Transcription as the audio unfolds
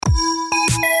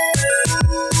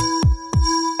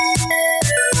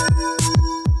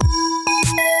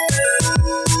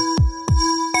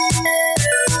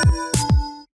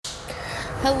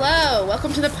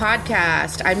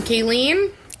podcast. I'm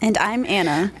Kayleen. And I'm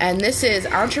Anna. And this is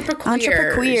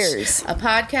Entreprequeers, a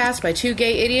podcast by two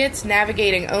gay idiots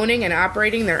navigating, owning, and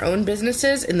operating their own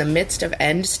businesses in the midst of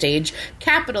end-stage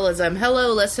capitalism.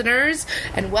 Hello, listeners,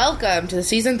 and welcome to the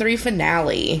Season 3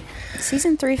 finale.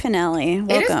 Season 3 finale.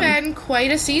 Welcome. It has been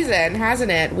quite a season, hasn't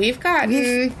it? We've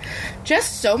gotten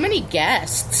just so many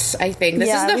guests, I think. This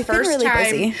is the first really time.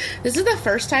 Busy. This is the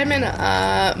first time in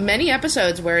many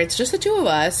episodes where it's just the two of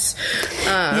us.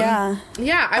 I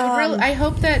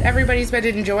hope that everybody's been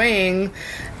enjoying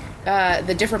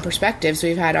the different perspectives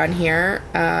we've had on here.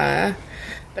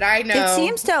 But I know it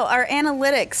seems so. Our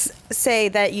analytics say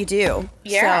that you do.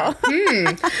 Yeah. So.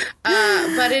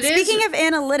 But Speaking of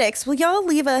analytics, will y'all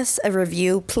leave us a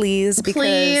review, please?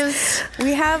 Because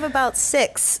we have about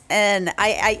 6, and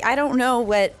I don't know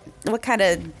what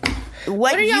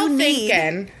what are y'all need.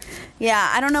 thinking?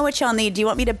 Yeah, I don't know what y'all need. Do you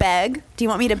want me to beg? Do you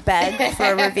want me to beg for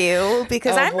a review?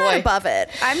 Because I'm not above it.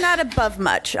 I'm not above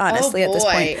much, honestly, at this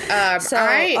point.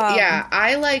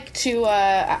 I like to,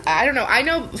 I don't know. I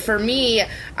know for me,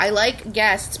 I like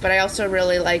guests, but I also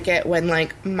really like it when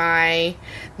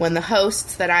when the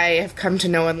hosts that I have come to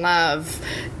know and love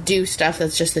do stuff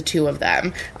that's just the two of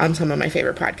them on some of my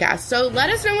favorite podcasts. So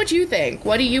let us know what you think.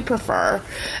 What do you prefer?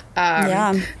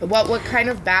 What kind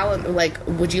of balance,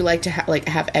 would you like to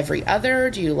have every other?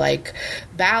 Do you like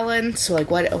balance?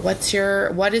 What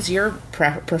is your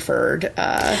preferred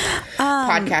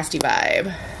podcasty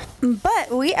vibe?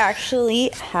 But we actually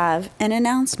have an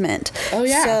announcement. Oh,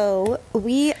 yeah. So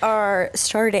we are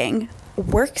starting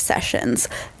work sessions.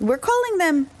 We're calling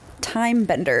them time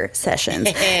bender sessions.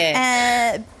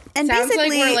 And sounds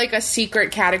basically, like we're like a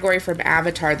secret category from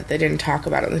Avatar that they didn't talk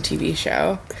about on the TV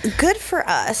show. Good for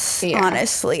us,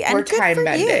 honestly. And we're time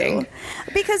bending.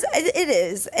 Because it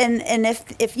is. And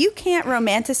if you can't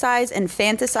romanticize and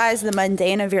fantasize the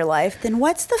mundane of your life, then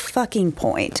what's the fucking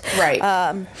point?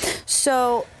 Right.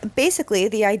 So basically,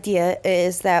 the idea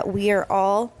is that we are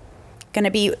all going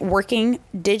to be working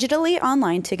digitally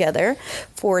online together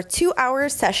for 2-hour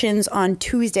sessions on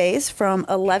Tuesdays from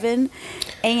 11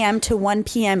 a.m. to 1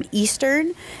 p.m.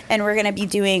 Eastern. And we're going to be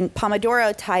doing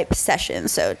Pomodoro type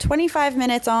sessions. So 25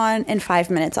 minutes on and 5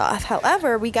 minutes off.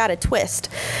 However, we got a twist,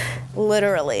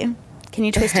 literally. Can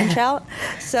you twist and shout?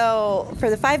 So for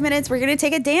the 5 minutes, we're going to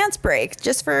take a dance break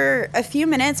just for a few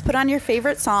minutes, put on your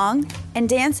favorite song and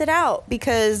dance it out,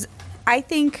 because I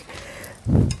think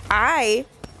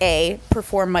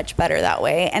perform much better that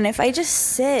way. And if I just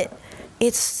sit,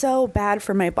 it's so bad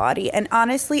for my body. And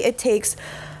honestly, it takes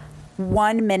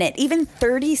 1 minute, even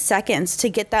 30 seconds to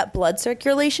get that blood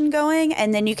circulation going.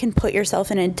 And then you can put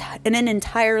yourself in an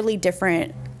entirely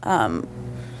different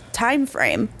time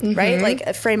frame, right? Like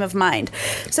a frame of mind.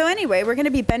 So anyway, we're going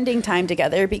to be bending time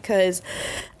together because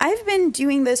I've been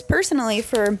doing this personally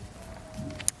for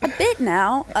a bit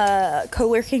now,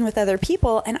 co-working with other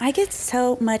people, and I get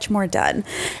so much more done.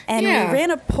 And we ran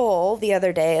a poll the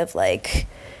other day of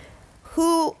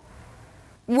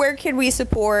where can we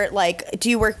support? Do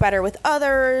you work better with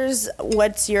others?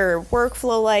 What's your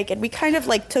workflow like? And we kind of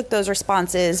took those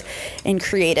responses and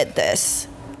created this.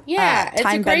 Yeah, it's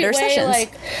a great way. Sessions.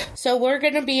 So we're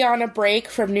going to be on a break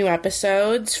from new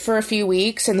episodes for a few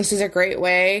weeks, and this is a great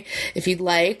way, if you'd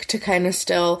like, to kind of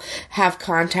still have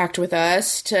contact with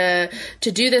us, to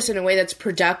do this in a way that's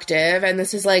productive. And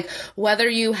this is whether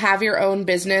you have your own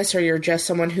business or you're just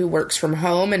someone who works from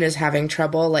home and is having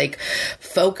trouble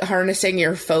harnessing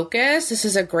your focus. This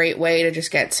is a great way to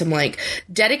just get some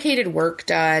dedicated work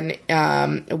done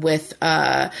with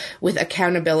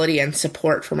accountability and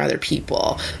support from other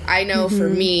people. I know for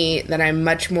me that I'm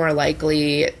much more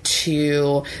likely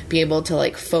to be able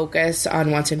to focus on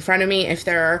what's in front of me if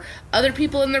there are other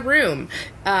people in the room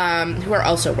who are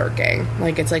also working.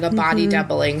 It's a body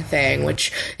doubling thing,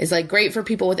 which is great for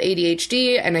people with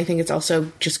ADHD, and I think it's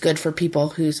also just good for people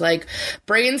whose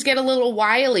brains get a little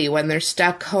wily when they're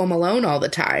stuck home alone all the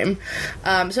time.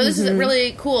 So this is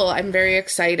really cool. I'm very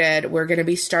excited. We're going to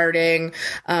be starting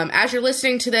as you're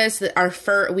listening to this.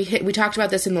 We talked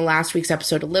about this in the last week's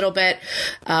episode a little bit.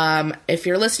 If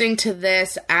you're listening to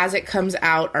this as it comes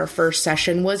out, our first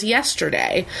session was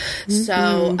yesterday.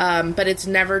 So, but it's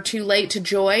never too late to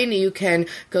join. You can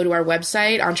go to our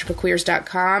website,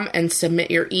 entreprequeers.com, and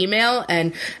submit your email.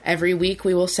 And every week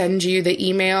we will send you the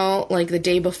email the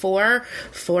day before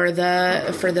for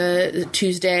the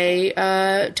Tuesday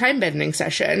time bending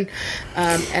session.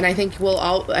 And I think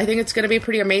it's going to be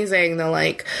pretty amazing,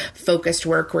 the focused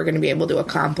work we're going to be able to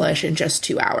accomplish in just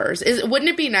 2 hours. Wouldn't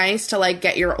it be nice to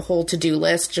get your whole to-do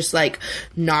list just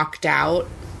knocked out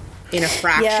in a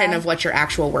fraction of what your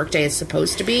actual workday is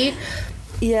supposed to be?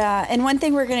 Yeah, and one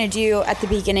thing we're going to do at the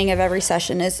beginning of every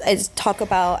session is talk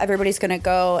about, everybody's going to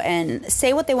go and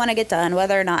say what they want to get done,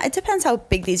 whether or not, it depends how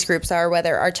big these groups are,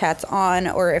 whether our chat's on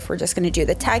or if we're just going to do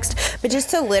the text, but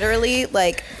just to literally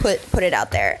like put it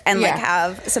out there and like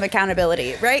have some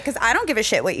accountability, right? Because I don't give a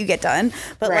shit what you get done,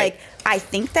 but like I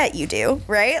think that you do,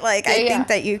 right? Like I think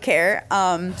that you care.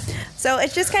 So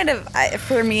it's just kind of,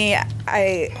 for me,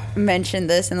 I mentioned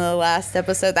this in the last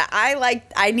episode that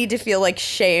I need to feel like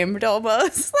shamed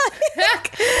almost.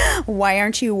 Like, why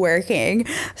aren't you working?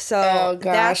 So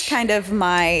that's kind of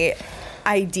my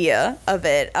idea of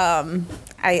it.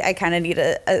 I kind of need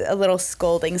a little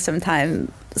scolding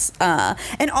sometimes.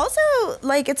 And also,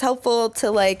 like, it's helpful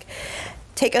to, like,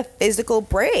 take a physical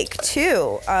break,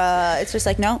 too. It's just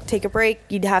like, no, take a break.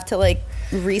 You'd have to, like,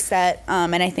 reset.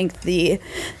 And I think the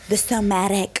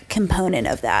somatic component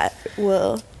of that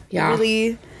will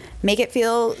really make it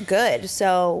feel good.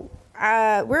 So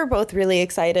we're both really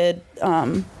excited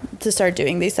to start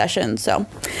doing these sessions. So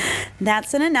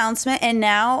that's an announcement. And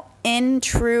now, in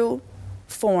true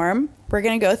form, we're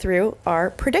going to go through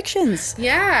our predictions.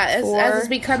 Yeah, as has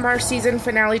become our season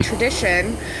finale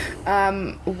tradition.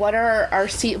 What are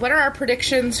our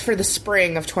predictions for the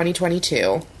spring of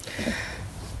 2022?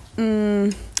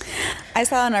 I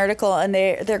saw an article and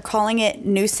they're calling it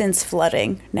nuisance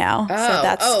flooding now. So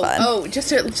that's fun.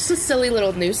 Just a silly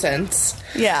little nuisance.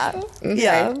 Yeah. Okay.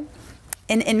 Yeah.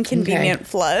 An inconvenient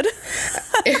flood.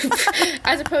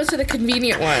 As opposed to the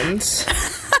convenient ones.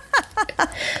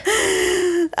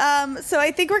 So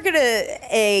I think we're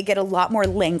gonna get a lot more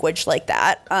language like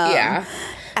that.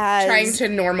 Trying to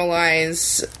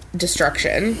normalize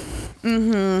destruction.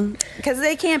 Mm-hmm. Because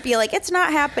they can't be like, it's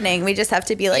not happening. We just have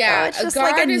to be like, oh, it's just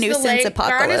like a nuisance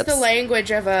apocalypse. God is the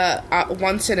language of a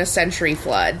once in a century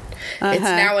flood. It's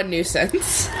now a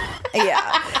nuisance.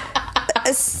 Yeah.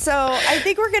 So I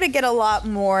think we're gonna get a lot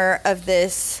more of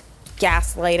this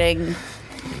gaslighting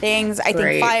things. I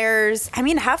think fires. I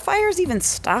mean, have fires even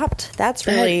stopped? That's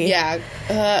really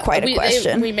quite a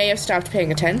question. We may have stopped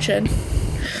paying attention.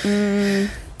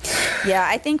 Yeah,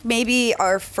 I think maybe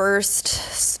our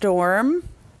first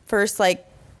like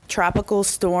tropical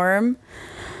storm.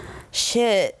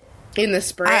 Shit. In the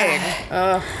spring.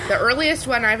 The earliest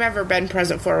one I've ever been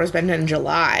present for was been in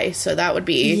July, so that would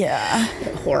be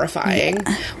horrifying.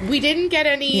 Yeah. We didn't get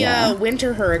any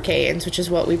winter hurricanes, which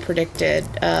is what we predicted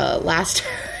last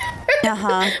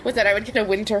was that I would get a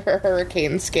winter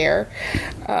hurricane scare,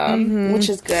 which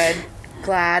is good.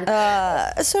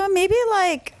 Glad. So maybe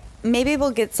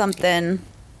we'll get something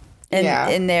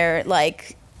in there,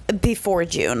 like, before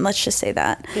June. Let's just say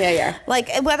that. Yeah. Like,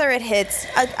 whether it hits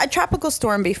a tropical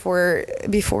storm before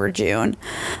June.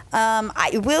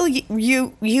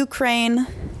 Ukraine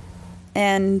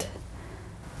and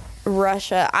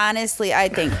Russia. Honestly, I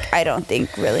don't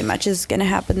think really much is going to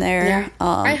happen there. Yeah.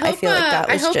 I feel like that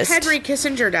was just. I hope Henry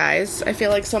Kissinger dies. I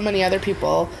feel like so many other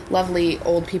people, lovely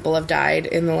old people, have died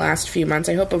in the last few months.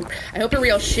 I hope a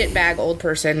real shitbag old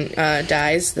person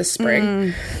dies this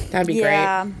spring. That'd be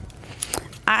great.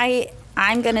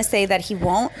 I'm gonna say that he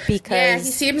won't, because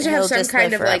he seems to have some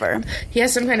kind of like, he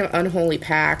has some kind of unholy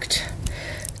pact.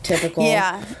 Typical.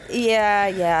 Yeah.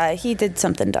 He did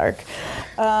something dark.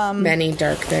 Many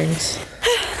dark things.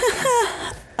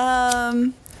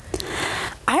 I'm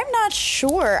not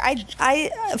sure.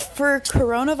 I for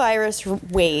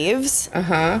coronavirus waves.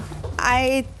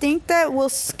 I think that we'll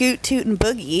scoot, toot, and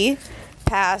boogie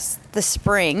past the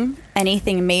spring.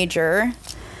 Anything major.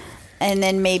 And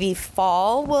then maybe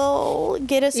fall will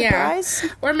get a surprise.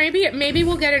 Or maybe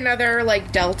we'll get another,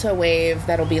 like, Delta wave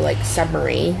that'll be, like,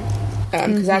 summery.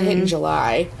 Because that hit in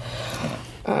July.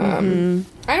 I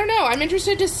don't know. I'm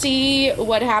interested to see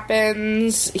what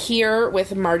happens here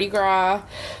with Mardi Gras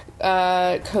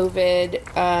COVID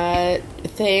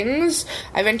things.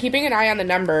 I've been keeping an eye on the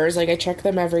numbers. Like, I check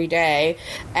them every day.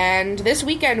 And this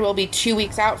weekend we'll be 2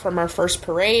 weeks out from our first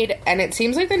parade, and it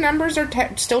seems like the numbers are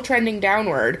still trending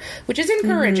downward, which is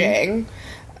encouraging.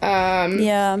 I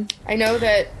know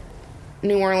that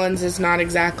New Orleans is not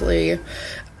exactly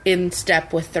in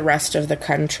step with the rest of the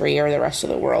country or the rest of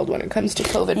the world when it comes to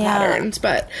COVID patterns,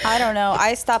 but I don't know.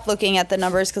 I stopped looking at the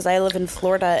numbers because I live in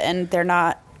Florida and they're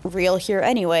not real here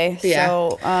anyway.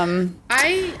 So I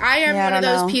am one of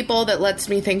those people that lets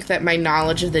me think that my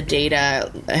knowledge of the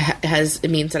data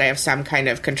means that I have some kind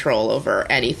of control over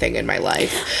anything in my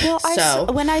life. Well,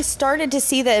 when I started to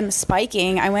see them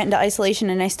spiking, I went into isolation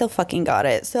and I still fucking got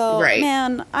it. So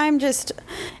man, I'm just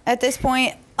at this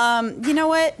point. You know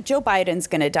what? Joe Biden's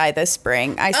gonna die this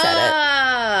spring. I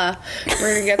said it.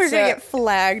 We're gonna get get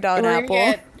flagged on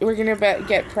Apple. We're gonna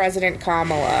get President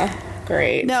Kamala.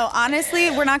 Great. No,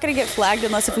 honestly, we're not going to get flagged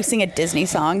unless if we sing a Disney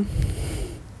song.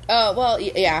 Oh, well,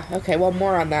 yeah. Okay, well,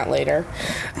 more on that later.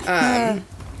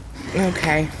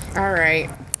 Okay. All right.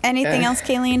 Anything else,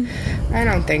 Kayleen? I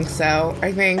don't think so.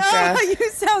 I think... you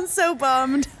sound so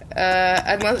bummed.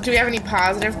 unless, do we have any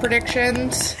positive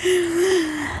predictions?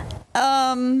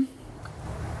 I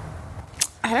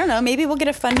don't know. Maybe we'll get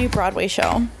a fun new Broadway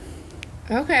show.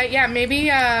 Okay, yeah, maybe...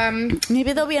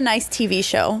 Maybe there'll be a nice TV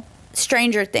show.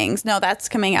 Stranger Things. No, that's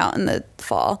coming out in the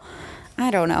fall. I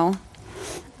don't know.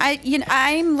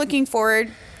 I'm looking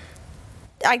forward.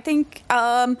 I think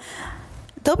there'll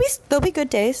be good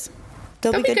days.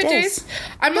 There'll be good days.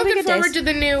 I'm looking forward to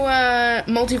the new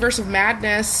Multiverse of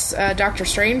Madness Doctor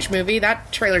Strange movie.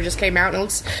 That trailer just came out, and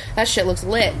that shit looks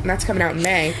lit, and that's coming out in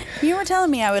May. You were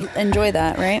telling me I would enjoy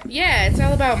that, right? Yeah, it's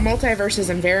all about multiverses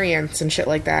and variants and shit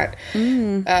like that.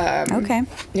 Okay.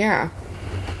 Yeah.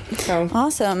 So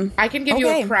awesome. I can give you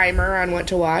a primer on what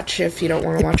to watch if you don't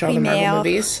want to watch all the Marvel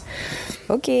movies.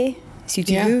 Okay. Si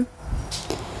tu veux.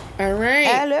 All right.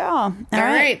 Alors. All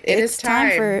right. It is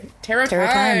time for Tarot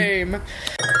Time.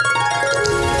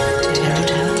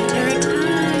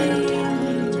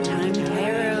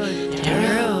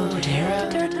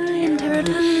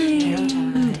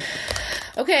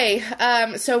 Okay,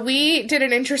 so we did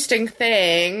an interesting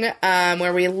thing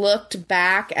where we looked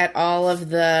back at all of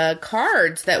the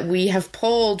cards that we have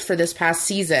pulled for this past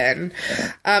season,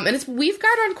 and we've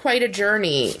gone on quite a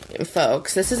journey,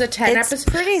 folks. This is a 10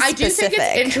 episode. Pretty specific. I do think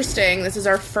it's interesting. This is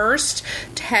our first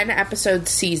 10 episode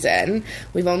season.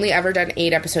 We've only ever done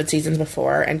 8 episode seasons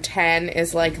before, and 10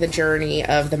 is like the journey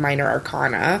of the minor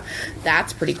arcana.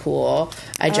 That's pretty cool.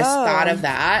 I just thought of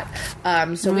that.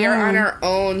 So we are on our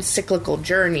own cyclical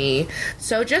journey.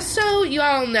 So just so you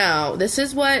all know, this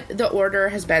is what the order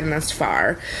has been thus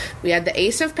far. We had the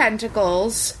Ace of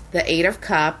Pentacles, the Eight of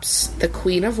Cups, the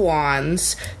Queen of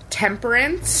Wands,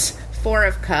 Temperance, Four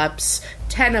of Cups,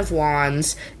 10 of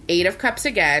Wands, 8 of Cups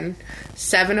again,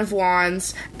 7 of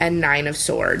Wands, and 9 of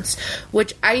Swords.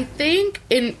 Which I think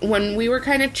when we were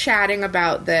kind of chatting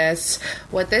about this,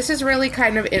 what this is really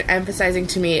kind of emphasizing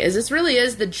to me is this really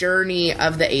is the journey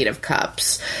of the 8 of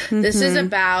Cups. Mm-hmm. This is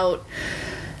about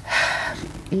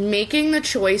making the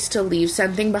choice to leave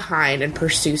something behind and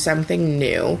pursue something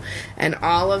new, and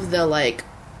all of the like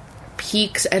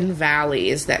peaks and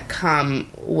valleys that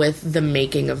come with the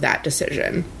making of that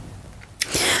decision.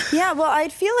 Yeah, well, I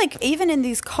feel like even in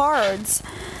these cards,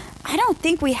 I don't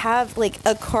think we have like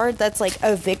a card that's like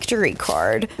a victory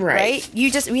card, right?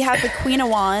 We have the Queen of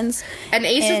Wands, an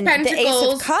Ace of Pentacles, the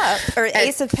Ace of Cups, or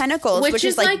Ace of Pentacles, which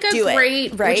is like a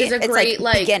great, right? Which is a great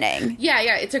like beginning. Yeah,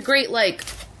 it's a great like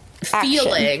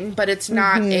feeling, but it's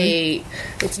not a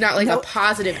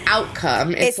positive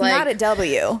outcome. It's like, not a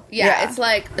W. Yeah, it's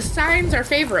like signs are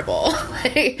favorable.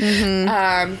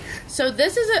 So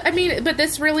this is but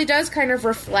this really does kind of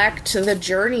reflect the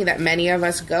journey that many of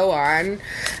us go on.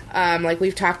 Like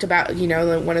we've talked about,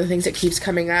 one of the things that keeps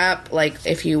coming up, like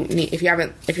if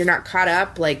you're not caught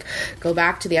up, like go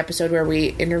back to the episode where we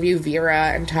interview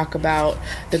Vera and talk about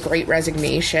the Great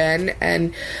Resignation,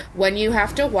 and when you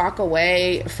have to walk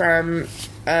away from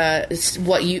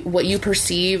what you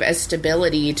perceive as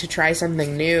stability to try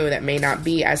something new that may not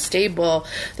be as stable,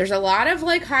 there's a lot of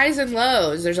like highs and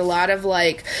lows. There's a lot of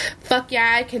like, fuck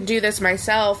yeah, I can do this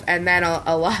myself, and then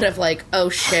a lot of like, oh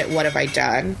shit, what have I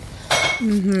done?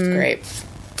 Great.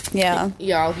 Yeah.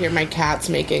 Y'all hear my cats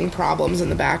making problems in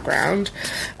the background.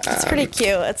 It's pretty cute.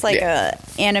 It's like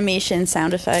animation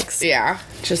sound effects. Yeah.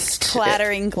 Just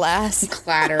clattering glass.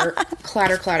 Clatter.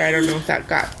 I don't know if that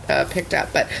got picked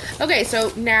up. But, okay,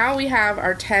 so now we have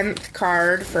our 10th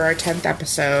card for our 10th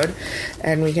episode.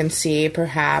 And we can see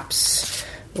perhaps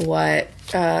what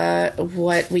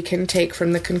we can take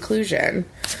from the conclusion.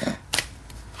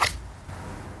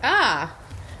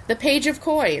 The Page of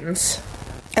Coins.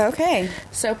 Okay.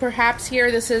 So perhaps here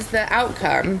this is the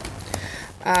outcome.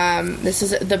 This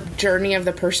is the journey of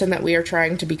the person that we are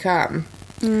trying to become.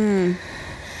 The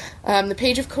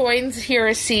Page of Coins here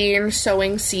is seen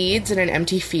sowing seeds in an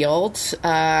empty field,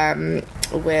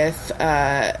 with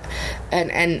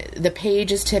and the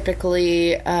page is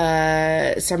typically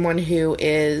someone who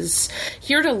is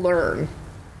here to learn.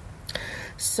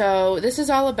 So this is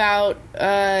all about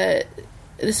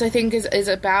this, I think, is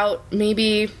about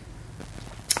maybe.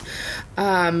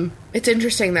 It's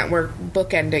interesting that we're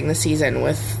bookending the season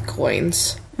with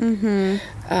coins. And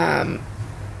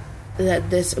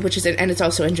it's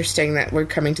also interesting that we're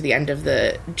coming to the end of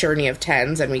the journey of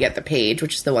tens, and we get the page,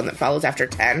 which is the one that follows after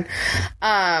 10.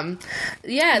 The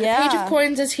Page of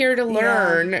Coins is here to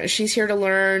learn. She's here to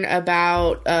learn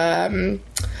about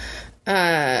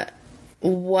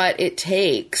what it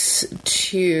takes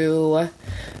to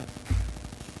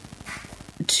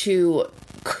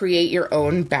create your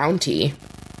own bounty.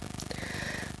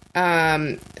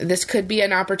 This could be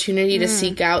an opportunity to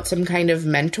seek out some kind of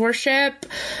mentorship,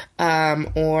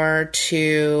 or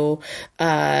to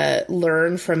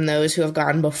learn from those who have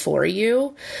gone before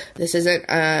you. This isn't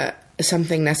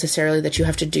something necessarily that you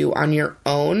have to do on your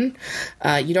own.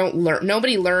 You don't learn.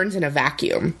 Nobody learns in a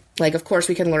vacuum. Like, of course,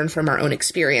 we can learn from our own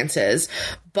experiences,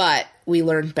 but we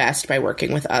learn best by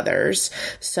working with others.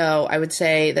 So I would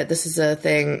say that this is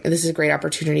a great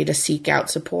opportunity to seek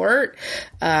out support,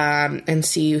 and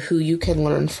see who you can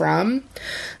learn from.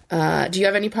 Do you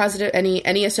have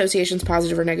any associations,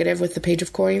 positive or negative, with the Page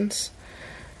of Coins?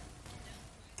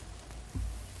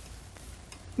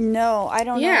 No, I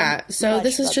don't know. Yeah, so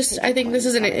this is just, I think this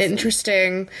is an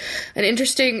interesting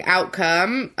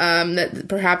outcome, that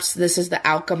perhaps this is the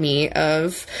alchemy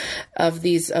of all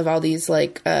these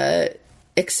like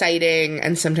exciting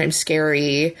and sometimes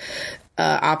scary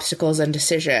obstacles and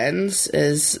decisions,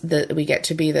 is that we get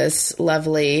to be this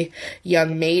lovely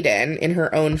young maiden in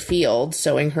her own field,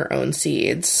 sowing her own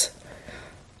seeds.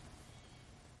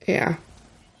 Yeah.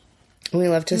 We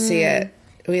love to see it.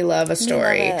 We love a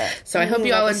story. So I hope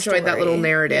you all enjoyed that little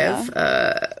narrative.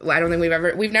 Yeah. I don't think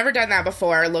we've never done that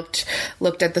before. Looked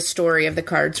at the story of the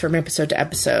cards from episode to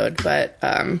episode, but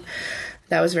that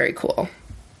was very cool.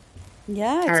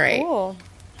 Yeah, it's cool.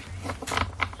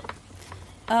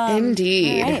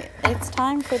 Indeed. All right. It's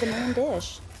time for the main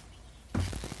dish.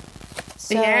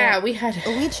 So yeah,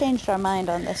 we changed our mind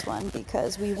on this one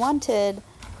because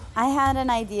I had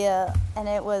an idea, and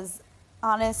it was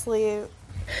honestly,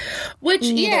 which,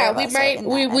 yeah,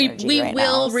 we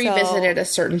will revisit at a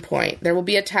certain point. There will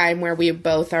be a time where we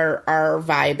both are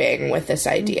vibing with this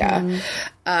idea.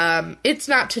 Mm-hmm. It's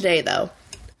not today, though.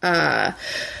 Yeah,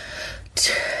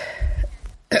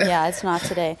 it's not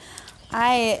today.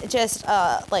 I just,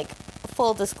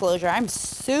 full disclosure, I'm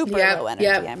super low energy.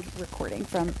 Yep. I'm recording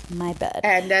from my bed.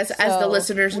 And as the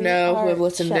listeners know who have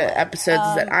listened to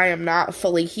episodes, that I am not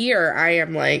fully here. I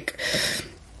am like...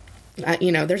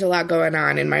 there's a lot going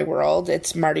on in my world.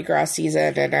 It's Mardi Gras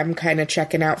season, and I'm kind of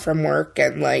checking out from work,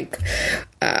 and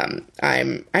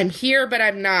I'm here, but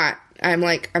I'm not. I'm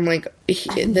like,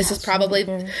 this is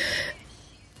probably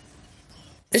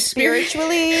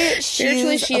spiritually she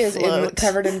is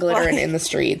covered in glitter and in the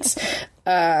streets.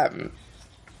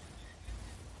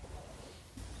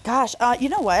 Gosh, you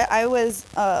know what? I was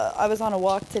on a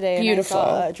walk today. Beautiful. And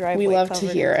I saw a driveway. We love to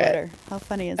hear it. How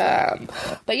funny is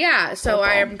that? But yeah, so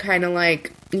I am kind of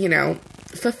like,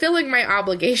 fulfilling my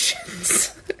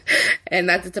obligations, and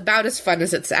it's about as fun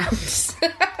as it sounds.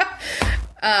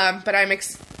 But I'm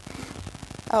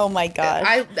oh my gosh!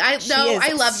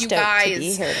 I love you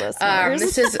guys.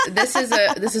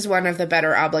 This is one of the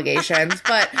better obligations,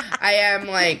 but I am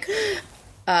like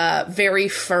very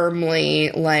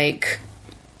firmly like.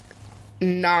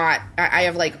 I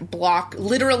have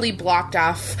literally blocked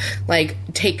off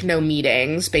take no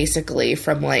meetings basically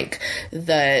from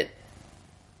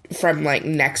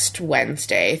next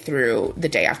Wednesday through the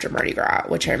day after Mardi Gras,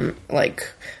 which I'm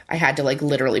I had to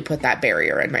literally put that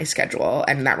barrier in my schedule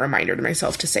and that reminder to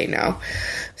myself to say no.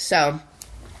 So,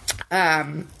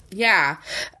 yeah.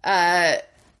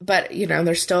 But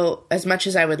there's still, as much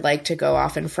as I would like to go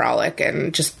off and frolic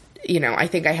and just, I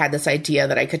think I had this idea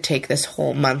that I could take this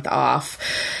whole month off.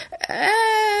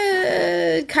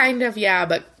 Kind of, yeah,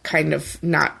 but kind of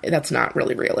not. That's not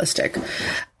really realistic.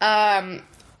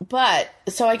 But,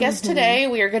 so I guess today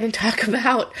we are going to talk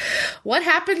about what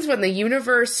happens when the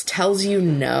universe tells you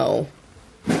no.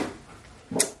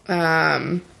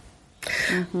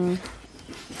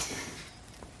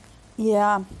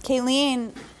 Yeah.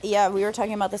 Kayleen, we were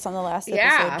talking about this on the last episode.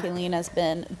 Yeah. Kayleen has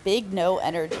been big no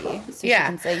energy. So she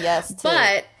can say yes to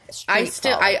but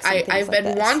I've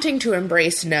been wanting to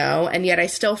embrace no, and yet I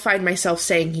still find myself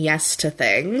saying yes to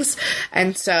things.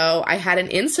 And so I had an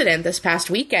incident this past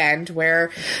weekend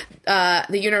where the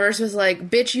universe was like,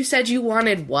 bitch, you said you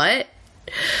wanted what?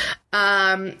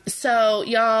 So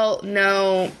y'all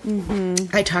know,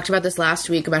 I talked about this last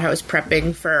week about how I was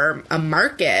prepping for a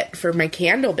market for my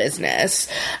candle business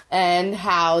and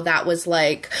how that was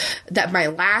that my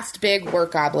last big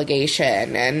work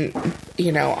obligation and,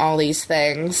 all these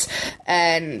things.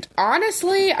 And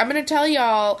honestly, I'm going to tell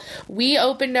y'all, we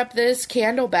opened up this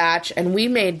candle batch and we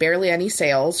made barely any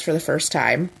sales for the first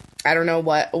time. I don't know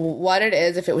what it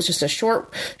is, if it was just a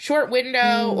short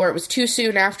window or it was too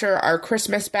soon after our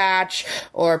Christmas batch,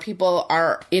 or people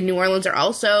in New Orleans are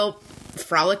also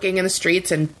frolicking in the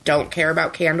streets and don't care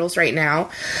about candles right now.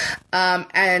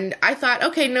 And I thought,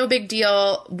 okay, no big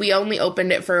deal. We only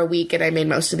opened it for a week and I made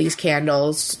most of these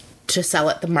candles to sell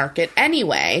at the market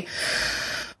anyway.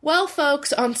 Well,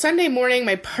 folks, on Sunday morning,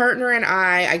 my partner and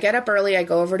I get up early. I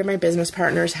go over to my business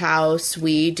partner's house.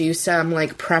 We do some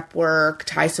like prep work,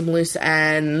 tie some loose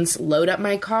ends, load up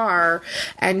my car,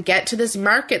 and get to this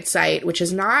market site, which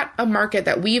is not a market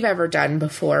that we've ever done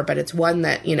before, but it's one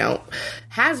that, you know,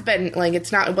 has been like,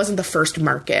 it wasn't the first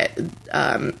market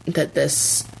that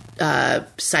this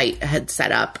site had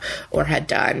set up or had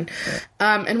done.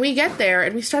 And we get there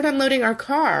and we start unloading our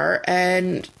car,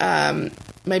 and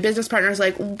my business partner is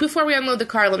like, before we unload the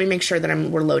car, let me make sure that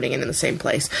we're loading it in the same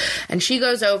place. And she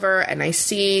goes over and I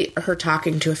see her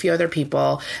talking to a few other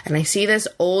people, and I see this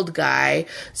old guy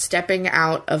stepping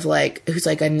out of like, who's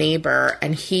like a neighbor,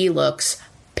 and he looks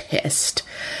pissed.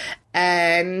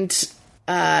 And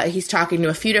he's talking to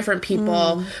a few different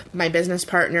people. My business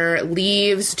partner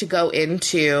leaves to go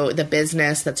into the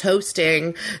business that's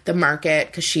hosting the market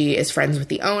because she is friends with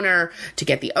the owner, to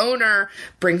get the owner,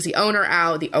 brings the owner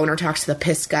out. The owner talks to the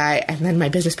pissed guy, and then my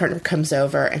business partner comes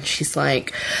over and she's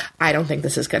like, I don't think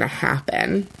this is going to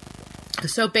happen.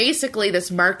 So basically,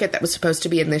 this market that was supposed to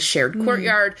be in this shared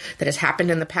courtyard that has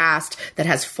happened in the past, that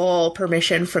has full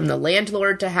permission from the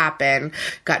landlord to happen,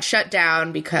 got shut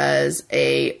down because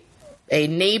a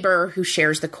neighbor who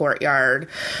shares the courtyard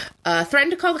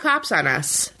threatened to call the cops on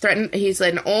us. He's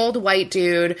an old white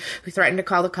dude who threatened to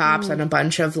call the cops on a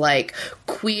bunch of like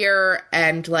queer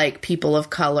and like people of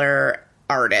color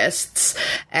artists.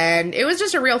 And it was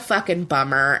just a real fucking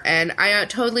bummer. And I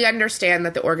totally understand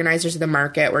that the organizers of the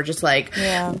market were just like,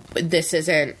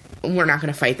 we're not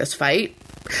going to fight this fight.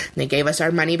 And they gave us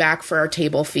our money back for our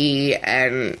table fee,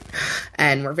 and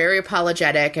were very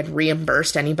apologetic and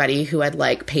reimbursed anybody who had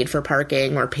like paid for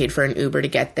parking or paid for an Uber to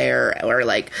get there, or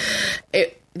like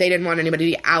they didn't want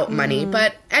anybody to out money.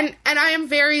 But and I am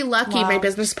very lucky. Wow. My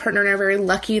business partner and I are very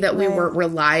lucky that we weren't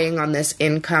relying on this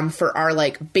income for our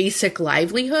like basic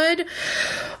livelihood.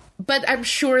 But I'm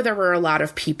sure there were a lot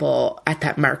of people at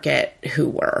that market who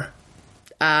were.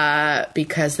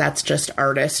 Because that's just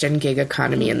artist and gig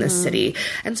economy in this city.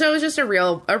 And so it was just a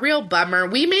real bummer.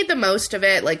 We made the most of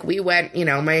it. Like we went,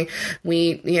 went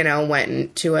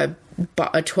into a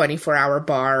 24-hour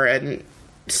bar and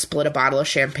split a bottle of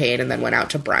champagne and then went out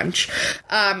to brunch.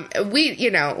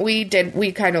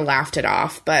 We kind of laughed it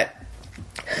off, but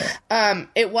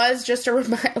it was just a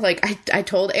like I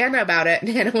told Anna about it, and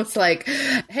Anna was like,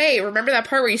 hey, remember that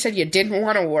part where you said you didn't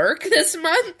want to work this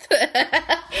month?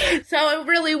 So it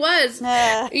really was.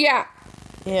 Yeah.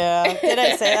 Did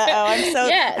I say that? Oh,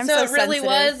 I'm so it really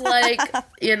was like,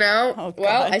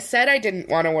 well, I said I didn't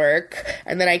want to work,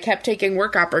 and then I kept taking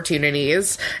work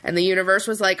opportunities, and the universe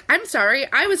was like, I'm sorry,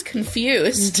 I was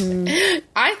confused.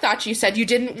 I thought you said you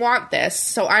didn't want this,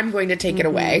 so I'm going to take it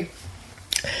away.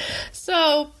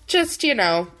 So just, pay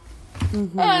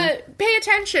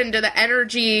attention to the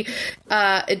energy,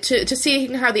 to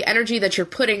seeing how the energy that you're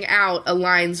putting out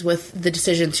aligns with the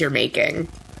decisions you're making.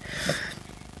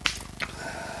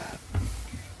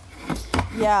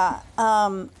 Yeah.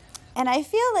 And I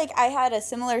feel like I had a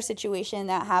similar situation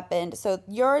that happened. So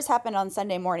yours happened on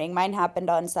Sunday morning. Mine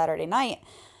happened on Saturday night.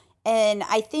 And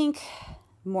I think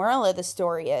moral of the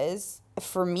story is,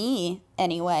 for me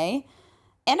anyway,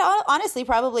 and honestly,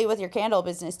 probably with your candle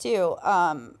business too,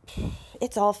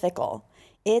 it's all fickle.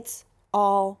 It's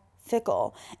all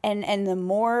fickle. And the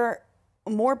more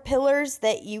pillars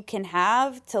that you can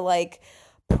have to like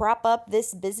prop up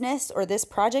this business or this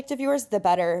project of yours, the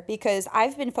better. Because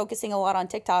I've been focusing a lot on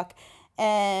TikTok,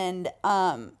 and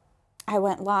I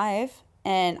went live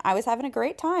and I was having a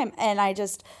great time. And I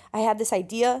had this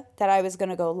idea that I was going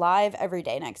to go live every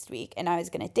day next week, and I was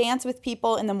going to dance with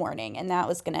people in the morning, and that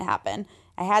was going to happen.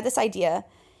 I had this idea,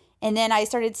 and then I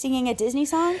started singing a Disney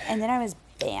song, and then I was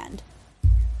banned.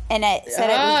 And it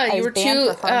said I was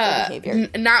banned for harmful behavior.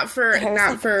 Not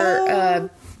for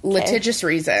litigious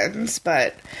reasons,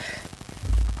 but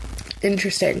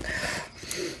interesting.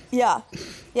 Yeah,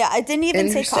 it didn't even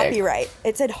say copyright.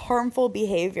 It said harmful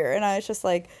behavior, and I was just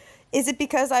like, is it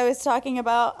because I was talking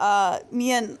about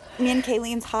me and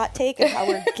Kayleen's hot take of how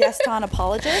we're guest on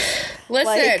apologists?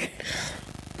 Listen.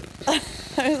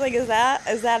 I was like, is that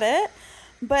it?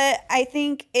 But I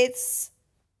think it's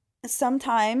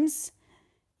sometimes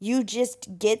you just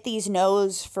get these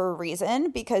no's for a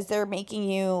reason, because they're making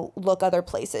you look other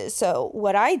places. So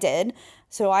what I did,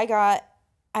 I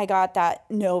got that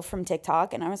no from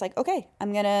TikTok, and I was like, okay,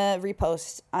 I'm going to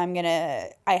repost.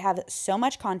 I have so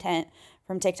much content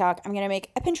from TikTok. I'm going to make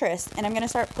a Pinterest, and I'm going to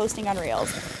start posting on Reels.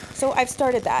 So I've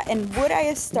started that. And would I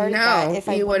have started that if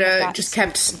I you would have just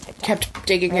kept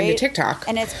digging into TikTok?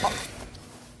 And it's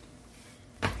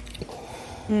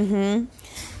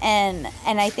and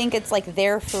I think it's like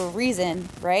there for a reason,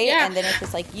 right? Yeah. And then it's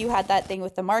just like you had that thing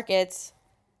with the markets,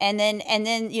 and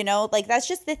then you know, like that's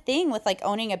just the thing with like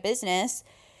owning a business.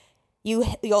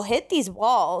 You'll hit these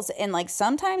walls, and like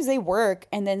sometimes they work,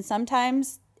 and then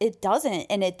sometimes it doesn't,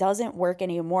 and it doesn't work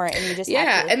anymore, and you just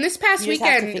have to, and this past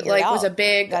weekend like was a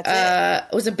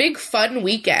big fun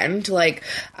weekend. Like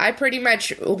I pretty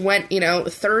much went, you know,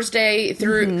 Thursday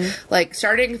through like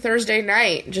starting Thursday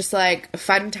night, just like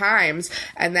fun times,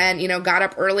 and then, you know, got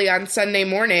up early on Sunday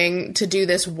morning to do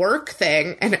this work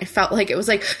thing, and I felt like it was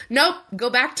like, nope,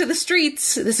 go back to the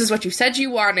streets. This is what you said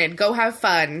you wanted. Go have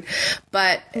fun.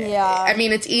 But I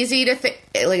mean, it's easy to think,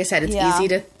 like I said, it's easy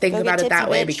to think about it that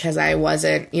way because I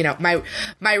wasn't, you know, my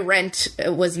rent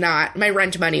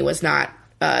money was not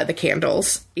the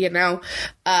candles, you know.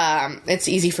 It's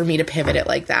easy for me to pivot it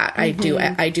like that. I do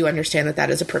understand that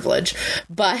is a privilege,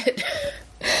 but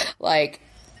like,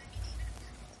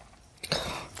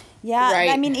 right.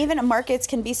 I mean, even markets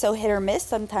can be so hit or miss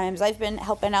sometimes. I've been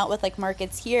helping out with like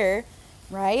markets here,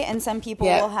 right? And some people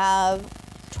will have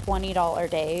 $20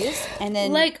 days, and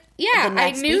then like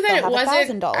I knew that it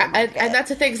wasn't, and that's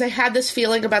the thing, because I had this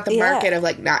feeling about the market of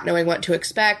like not knowing what to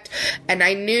expect, and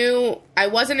I knew I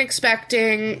wasn't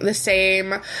expecting the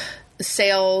same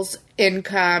sales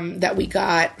income that we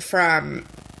got from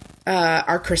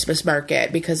our Christmas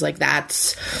market, because like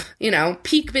that's, you know,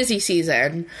 peak busy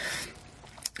season.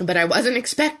 But I wasn't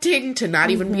expecting to not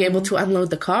even be able to unload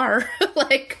the car.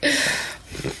 like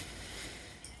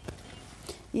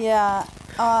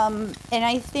and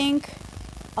I think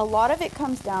a lot of it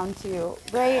comes down to,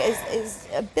 right, is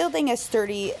building as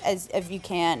sturdy as you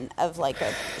can of like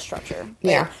a structure. Right?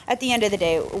 Yeah. At the end of the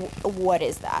day, what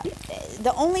is that?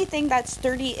 The only thing that's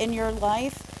sturdy in your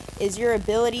life is your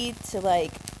ability to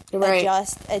like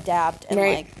adjust, adapt, and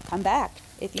like come back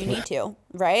if you need to,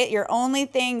 right? Your only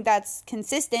thing that's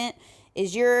consistent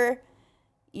is your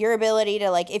ability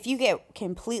to, like, if you get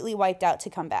completely wiped out, to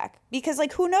come back. Because,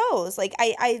 like, who knows? Like,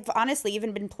 I've honestly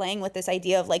even been playing with this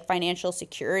idea of, like, financial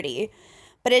security.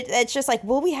 But it's just like,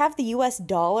 will we have the US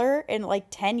dollar in, like,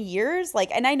 10 years?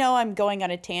 Like, and I know I'm going on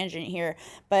a tangent here,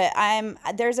 but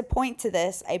there's a point to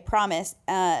this, I promise.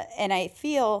 And I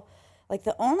feel like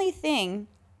the only thing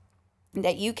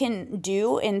that you can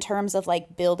do in terms of,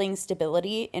 like, building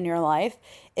stability in your life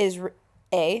is,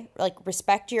 like,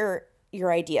 respect your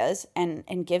ideas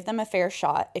and give them a fair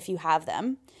shot if you have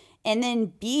them. And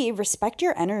then B, respect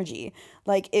your energy.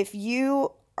 Like, if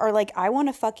you are like, I want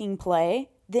to fucking play,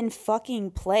 then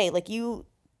fucking play. Like, you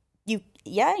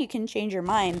can change your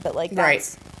mind, but like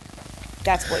that's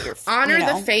what you're honor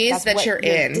the phase that you're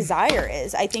in. Desire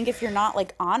is. I think if you're not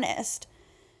like honest.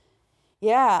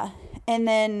 Yeah. And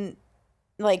then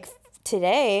like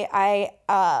today I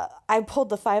pulled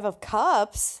the 5 of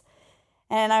Cups.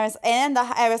 And I was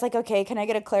like, okay, can I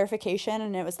get a clarification?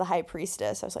 And it was the High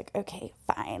Priestess. I was like, okay,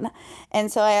 fine.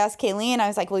 And so I asked Kayleen, I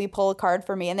was like, will you pull a card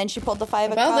for me? And then she pulled the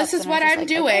 5 of Cups. Well, this is what I'm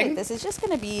doing. Okay, this is just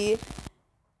going to be...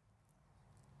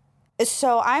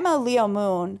 So I'm a Leo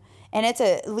moon, and it's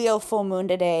a Leo full moon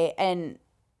today. And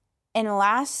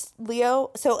last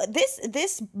Leo... So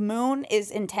this moon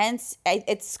is intense.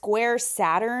 It's square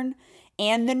Saturn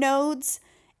and the nodes.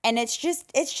 And it's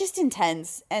just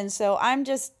intense. And so I'm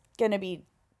just... gonna be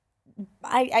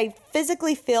I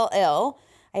physically feel ill.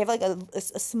 I have like a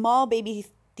small baby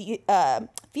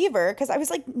fever because I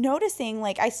was like noticing,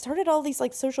 like I started all these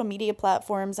like social media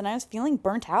platforms and I was feeling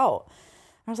burnt out.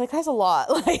 I was like, that's a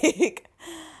lot. Like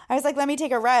I was like, let me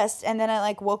take a rest, and then I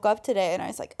like woke up today and I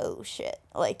was like, oh shit,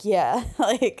 like yeah,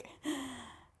 like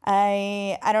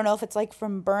I don't know if it's like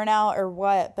from burnout or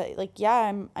what, but like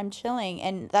yeah, I'm chilling,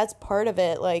 and that's part of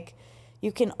it. Like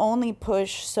you can only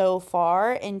push so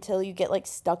far until you get like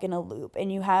stuck in a loop,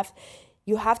 and you have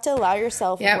to allow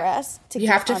yourself rest. You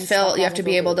have to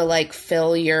be able to like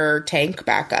fill your tank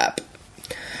back up.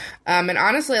 And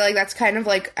honestly, like that's kind of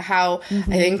like how I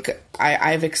think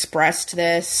I've expressed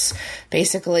this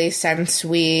basically since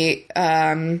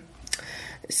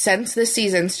the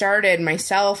season started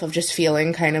myself, of just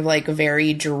feeling kind of like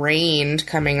very drained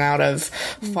coming out of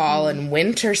fall and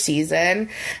winter season.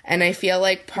 And I feel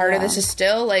like part of this is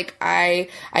still like I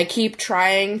keep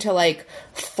trying to like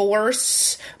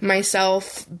force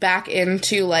myself back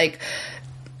into like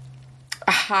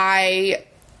a high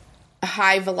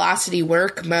velocity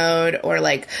work mode, or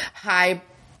like high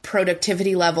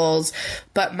productivity levels,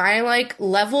 but my like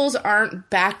levels aren't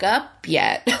back up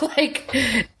yet. Like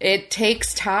it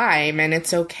takes time, and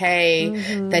it's okay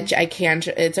that I can't,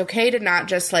 it's okay to not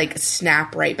just like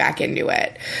snap right back into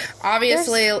it.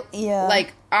 Obviously,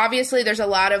 like obviously there's a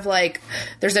lot of like,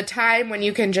 there's a time when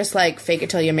you can just like fake it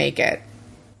till you make it.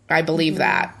 I believe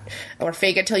that, or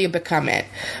fake it till you become it.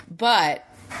 But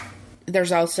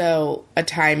there's also a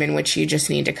time in which you just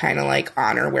need to kind of like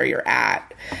honor where you're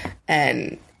at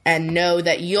and know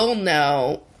that you'll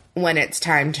know when it's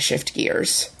time to shift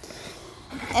gears.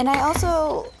 And I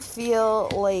also feel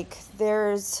like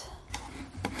there's,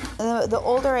 the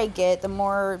older I get, the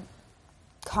more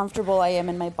comfortable I am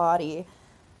in my body.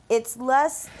 It's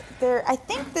less there. I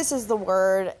think this is the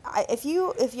word. If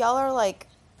y'all are like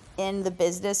in the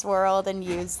business world and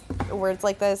use words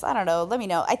like this, I don't know, let me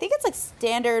know. I think it's like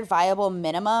standard viable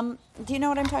minimum. Do you know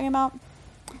what I'm talking about?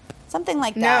 Something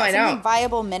like that. No, I don't. Something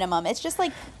viable minimum. It's just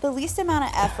like the least amount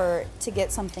of effort to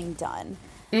get something done.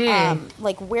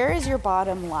 Like, where is your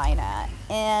bottom line at?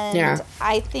 And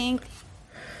I think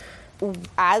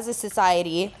as a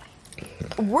society,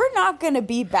 we're not going to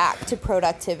be back to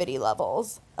productivity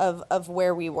levels of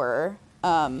where we were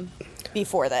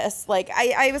before this. Like,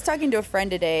 I was talking to a friend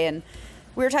today, and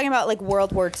we were talking about like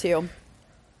World War II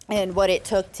and what it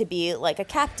took to be like a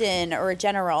captain or a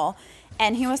general.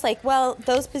 And he was like, well,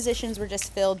 those positions were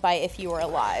just filled by if you were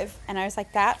alive. And I was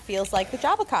like, that feels like the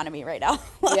job economy right now.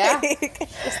 Like,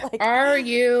 like,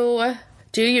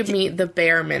 do you meet the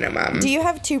bare minimum? Do you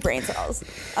have 2 brain cells?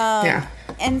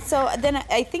 And so then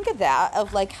I think of that,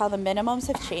 of like how the minimums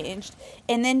have changed,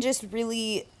 and then just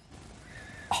really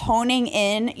honing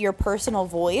in your personal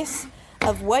voice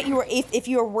of what you were, if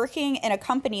you're working in a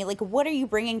company, like what are you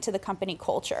bringing to the company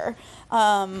culture?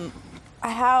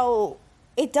 How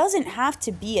it doesn't have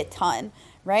to be a ton,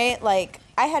 right? Like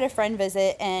I had a friend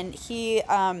visit, and he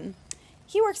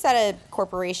works at a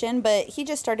corporation, but he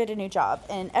just started a new job,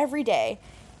 and every day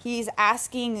he's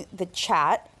asking the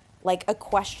chat like a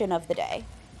question of the day.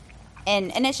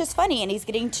 And it's just funny, and he's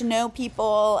getting to know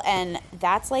people, and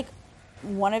that's like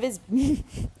one of his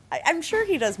I'm sure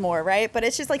he does more, right? But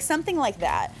it's just like something like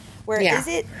that, where is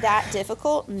it that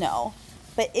difficult? No.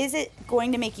 But is it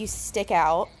going to make you stick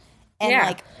out, and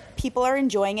like people are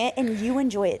enjoying it and you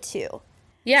enjoy it too?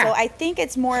 Yeah. So I think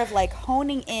it's more of like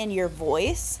honing in your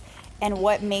voice and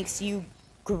what makes you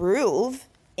groove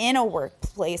in a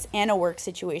workplace and a work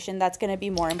situation. That's going to be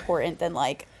more important than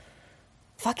like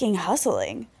fucking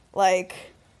hustling. Like,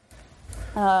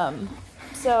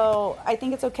 so I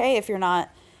think it's okay if you're not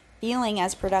feeling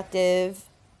as productive,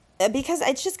 because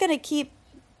it's just going to keep,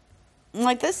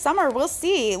 like this summer, we'll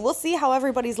see how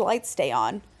everybody's lights stay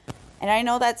on. And I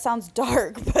know that sounds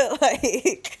dark, but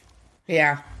like,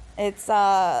 it's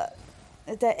a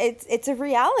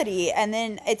reality. And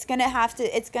then it's going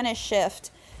to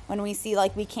shift when we see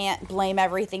like we can't blame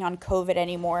everything on COVID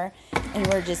anymore. And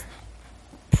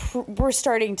we're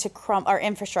starting to our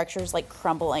infrastructure is like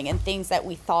crumbling, and things that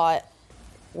we thought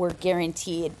were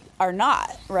guaranteed are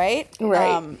not, right?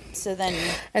 Right. So then,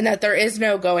 and that there is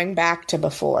no going back to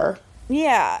before.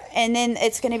 Yeah. And then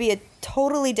it's going to be a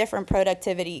totally different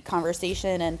productivity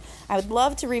conversation. And I would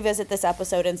love to revisit this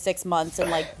episode in 6 months, in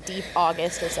like deep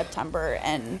August or September,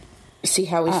 and see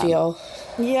how we feel.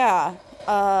 Yeah.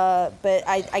 But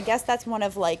I guess that's one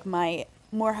of like my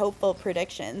more hopeful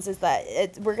predictions, is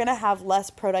that we're going to have less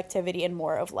productivity and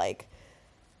more of like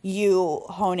you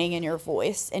honing in your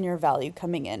voice and your value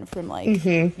coming in from like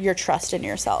your trust in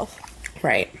yourself.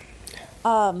 Right.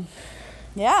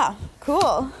 Yeah,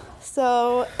 cool.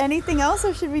 So anything else,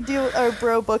 or should we do our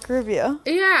bro book review?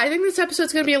 Yeah, I think this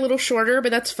episode's going to be a little shorter,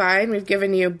 but that's fine. We've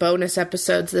given you bonus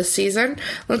episodes this season.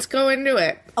 Let's go into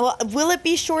it. Well, will it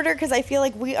be shorter? Because I feel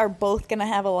like we are both going to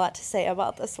have a lot to say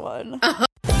about this one.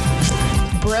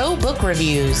 Bro Book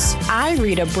Reviews. I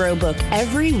read a bro book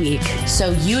every week,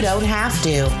 so you don't have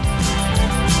to.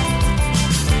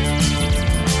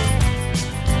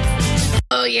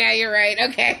 Oh, yeah, you're right.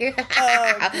 Okay.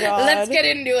 Oh, God. Let's get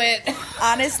into it.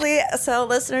 Honestly, so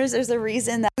listeners, there's a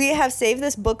reason that we have saved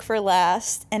this book for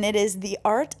last, and it is The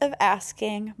Art of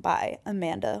Asking by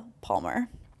Amanda Palmer.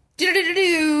 This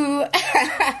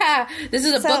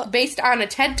is a book based on a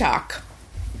TED Talk.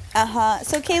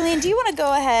 So, Kayleen, do you want to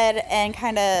go ahead and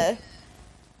kind of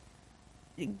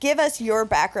give us your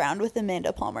background with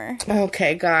Amanda Palmer?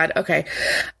 Okay, God. Okay.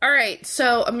 All right.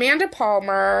 So Amanda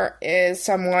Palmer is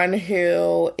someone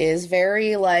who is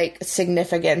very like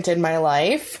significant in my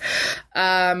life,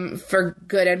 for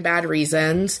good and bad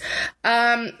reasons.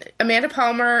 Amanda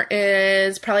Palmer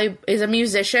is a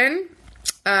musician.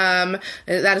 That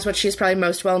is what she's probably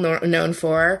most well known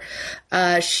for.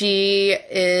 She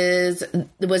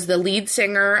was the lead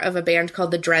singer of a band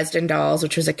called the Dresden Dolls,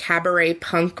 which was a cabaret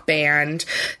punk band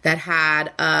that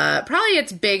had probably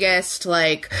its biggest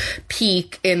like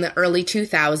peak in the early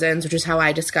 2000s, which is how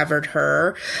I discovered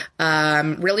her.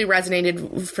 Really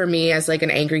resonated for me as like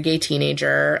an angry gay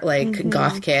teenager, like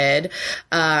goth kid.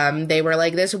 They were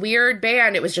like this weird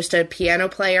band. It was just a piano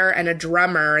player and a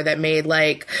drummer that made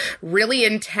like really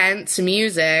intense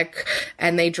music,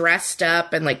 and they dressed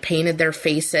up and like painted their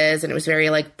faces, and it was very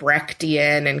like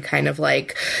Brechtian and kind of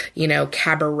like, you know,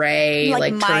 cabaret,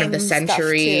 like turn of the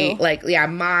century, like, yeah,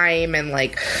 mime, and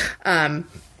like,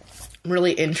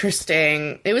 really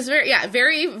interesting. It was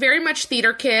very much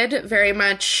theater kid, very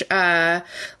much,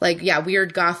 like, yeah,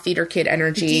 weird goth theater kid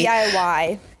energy.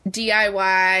 DIY,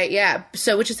 yeah.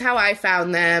 So, which is how I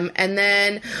found them. And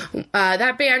then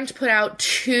that band put out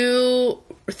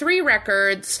 3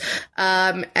 records,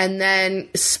 and then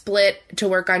split to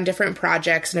work on different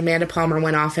projects, and Amanda Palmer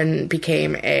went off and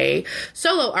became a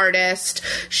solo artist.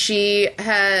 She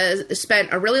has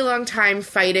spent a really long time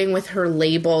fighting with her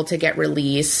label to get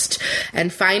released,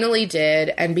 and finally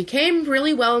did, and became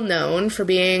really well known for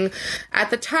being, at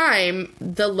the time,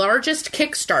 the largest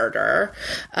Kickstarter,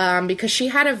 because she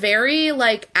had a very,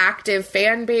 like, active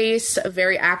fan base,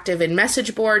 very active in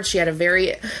message boards. She had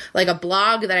a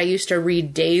blog that I used to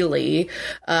read daily,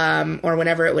 or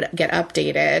whenever it would get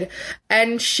updated.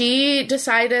 And she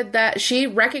decided that she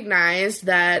recognized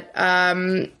that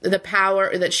the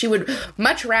power, that she would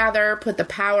much rather put the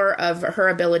power of her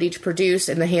ability to produce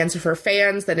in the hands of her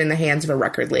fans than in the hands of a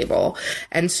record label.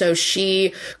 And so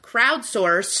she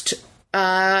crowdsourced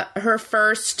her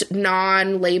first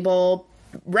non-label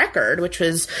record, which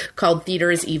was called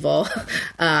Theater is Evil,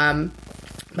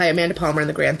 by Amanda Palmer and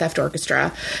the Grand Theft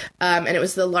Orchestra. And it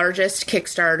was the largest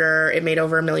Kickstarter. It made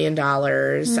over $1 million.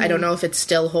 I don't know if it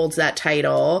still holds that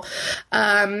title.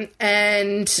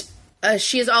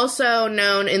 She is also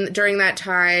known during that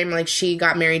time, like, she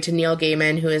got married to Neil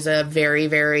Gaiman, who is a very,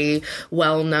 very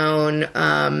well-known,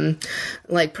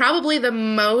 like, probably the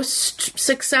most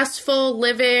successful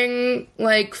living,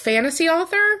 like, fantasy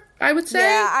author, I would say.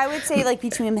 Yeah, I would say, like,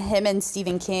 between him and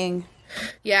Stephen King.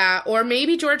 Yeah, or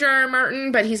maybe George R.R.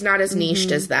 Martin, but he's not as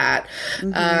niched as that.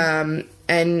 And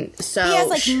so he has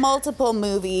like multiple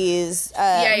movies,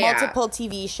 multiple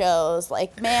TV shows,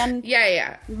 like, man,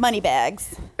 money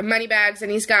bags,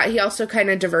 and he also kind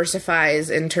of diversifies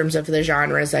in terms of the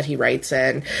genres that he writes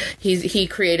in. He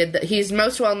got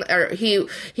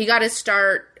his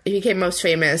start. He became most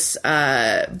famous he's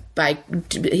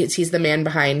the man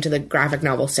behind the graphic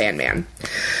novel Sandman.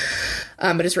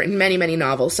 But has written many, many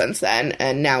novels since then,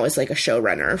 and now is like a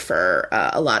showrunner for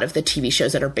a lot of the TV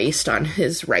shows that are based on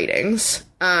his writings.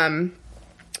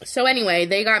 So anyway,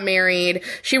 they got married.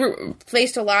 She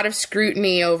faced a lot of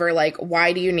scrutiny over, like,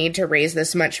 why do you need to raise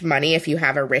this much money if you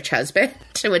have a rich husband?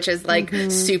 Which is, like,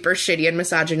 super shitty and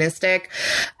misogynistic.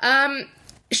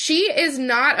 She is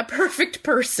not a perfect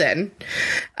person.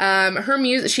 Her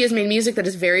music, she has made music that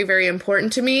is very, very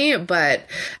important to me, but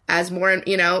as more,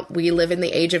 you know, we live in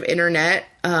the age of internet,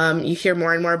 you hear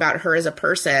more and more about her as a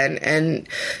person, and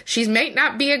she might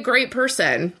not be a great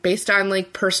person based on,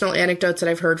 like, personal anecdotes that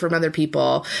I've heard from other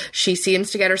people. She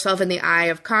seems to get herself in the eye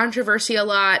of controversy a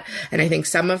lot, and I think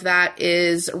some of that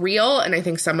is real, and I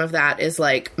think some of that is,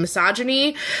 like,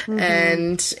 misogyny,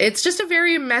 and it's just a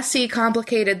very messy,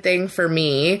 complicated thing for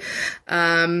me.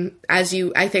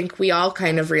 I think we all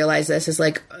kind of realize this is,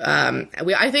 like,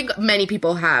 I think many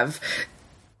people have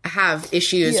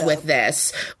issues with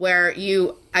this, where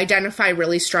you identify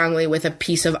really strongly with a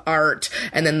piece of art,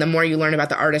 and then the more you learn about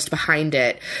the artist behind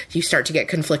it, you start to get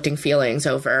conflicting feelings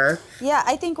over. Yeah,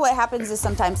 I think what happens is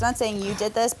sometimes, not saying you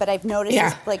did this, but I've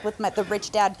noticed, like, with the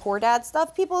rich dad, poor dad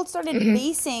stuff, people started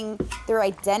basing their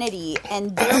identity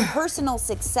and their personal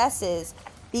successes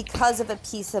because of a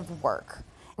piece of work.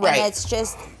 Right. And it's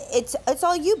just, it's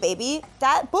all you, baby.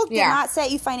 That book did not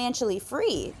set you financially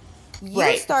free.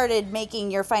 You started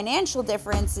making your financial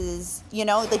differences, you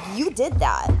know, like, you did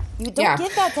that. You don't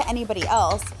give that to anybody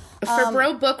else. For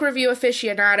Bro Book Review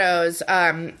aficionados,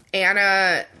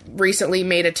 Anna recently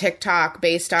made a TikTok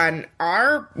based on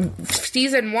our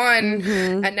season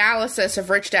 1 analysis of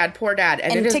Rich Dad, Poor Dad.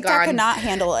 And TikTok cannot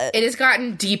handle it. It has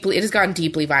gone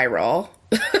deeply viral.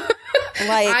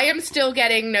 Like, I am still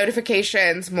getting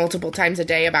notifications multiple times a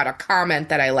day about a comment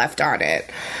that I left on it.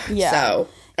 Yeah. So...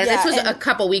 And this was a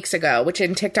couple weeks ago, which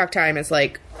in TikTok time is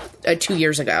like 2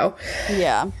 years ago.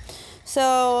 Yeah.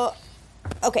 So,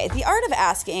 okay, the art of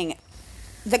asking,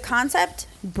 the concept,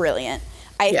 brilliant.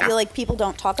 I feel like people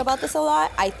don't talk about this a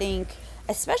lot. I think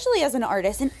especially as an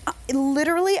artist and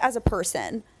literally as a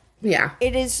person. Yeah.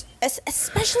 It is,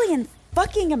 especially in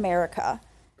fucking America.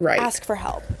 Right. Ask for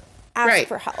help. Ask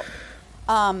for help.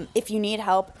 If you need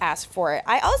help, ask for it.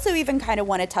 I also even kind of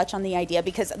want to touch on the idea,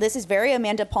 because this is very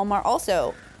Amanda Palmer,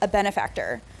 also a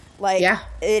benefactor. Like,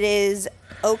 it is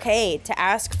okay to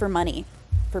ask for money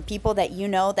for people that you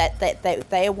know that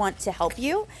they want to help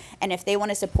you, and if they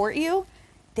want to support you,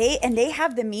 they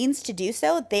have the means to do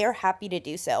so, they are happy to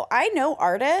do so. I know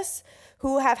artists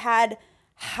who have had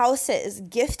houses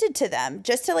gifted to them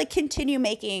just to like continue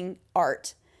making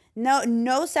art.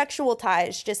 No sexual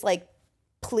ties, just like,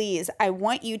 please, I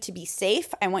want you to be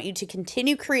safe. I want you to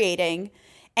continue creating.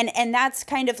 And that's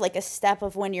kind of like a step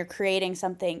of when you're creating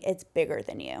something, it's bigger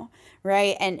than you,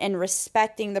 right? And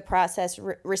respecting the process,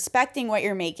 respecting what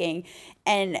you're making,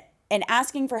 and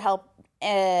asking for help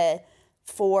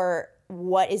for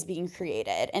what is being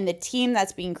created and the team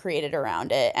that's being created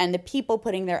around it and the people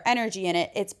putting their energy in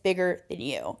it. It's bigger than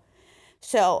you.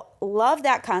 So love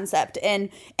that concept. And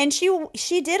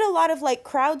she did a lot of like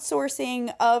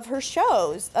crowdsourcing of her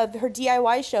shows, of her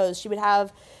DIY shows. She would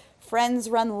have friends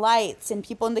run lights and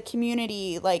people in the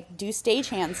community like do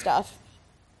stagehand stuff.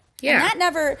 Yeah. And that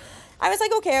never, I was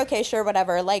like, okay, sure,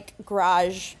 whatever. Like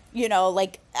garage, you know,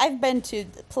 like I've been to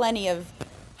plenty of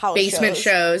house basement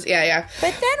shows. Yeah.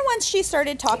 But then once she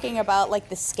started talking about like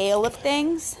the scale of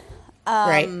things,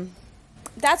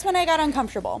 that's when I got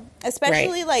uncomfortable,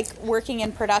 especially like working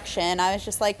in production. I was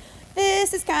just like,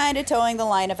 this is kind of towing the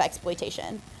line of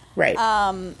exploitation. Right.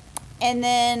 And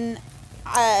then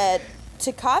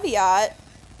to caveat,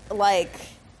 like,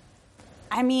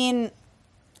 I mean,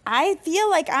 I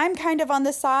feel like I'm kind of on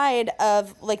the side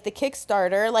of like the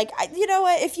Kickstarter. Like, you know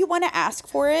what? If you want to ask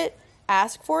for it.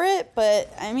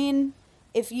 But I mean,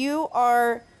 if you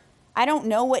are, I don't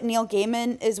know what Neil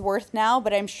Gaiman is worth now,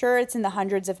 but I'm sure it's in the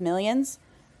hundreds of millions.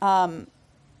 That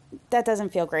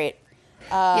doesn't feel great.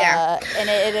 And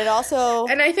it also,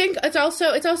 and I think it's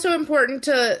also important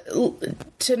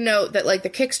to note that like the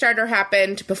Kickstarter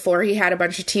happened before he had a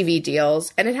bunch of TV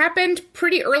deals, and it happened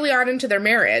pretty early on into their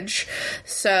marriage.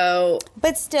 So,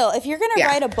 but still, if you're gonna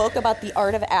write a book about the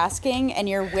art of asking, and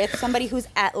you're with somebody who's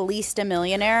at least a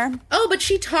millionaire, but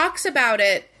she talks about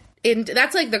it.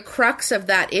 That's like the crux of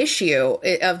that issue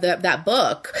of that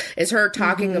book, is her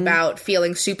talking about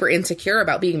feeling super insecure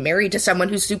about being married to someone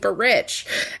who's super rich,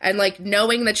 and like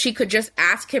knowing that she could just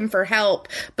ask him for help,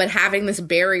 but having this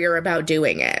barrier about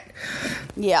doing it.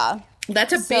 Yeah.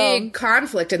 That's a big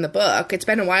conflict in the book. It's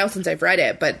been a while since I've read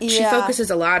it, but she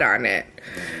focuses a lot on it.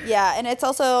 Yeah. And it's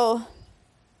also,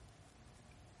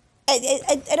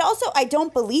 it also, I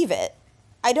don't believe it.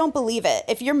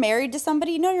 If you're married to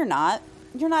somebody, no, you're not.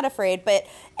 You're not afraid. But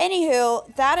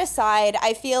anywho, that aside,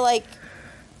 I feel like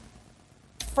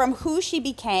from who she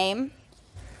became,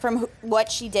 from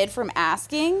what she did from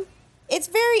asking, it's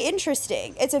very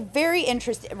interesting. It's a very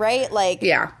interesting, right? Like,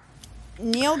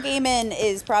 Neil Gaiman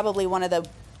is probably one of the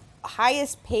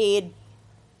highest paid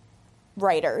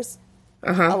writers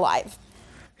alive.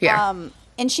 Yeah.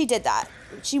 And she did that.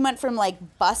 She went from like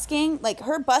busking, like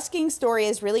her busking story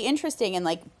is really interesting, and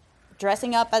like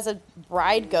dressing up as a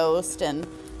bride ghost and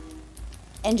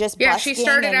just busking. She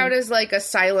started out as like a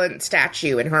silent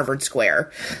statue in Harvard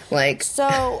Square, like,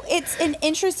 so it's an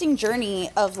interesting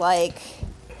journey of like,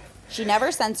 she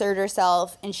never censored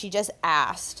herself and she just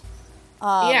asked.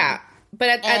 But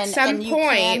at some point, you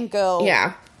can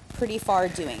go pretty far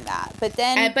doing that. But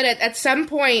then, but at some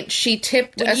point, she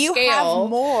tipped a scale. You have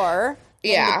more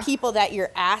than the people that you're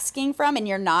asking from, and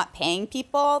you're not paying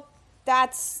people.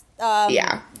 That's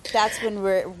that's when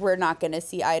we're not going to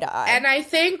see eye to eye. And I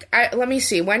think, let me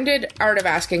see, when did Art of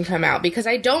Asking come out? Because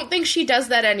I don't think she does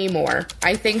that anymore.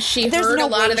 I think she heard a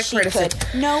lot of the criticism.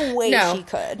 No way she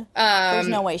could. There's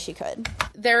no way she could.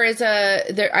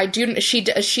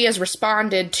 She has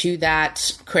responded to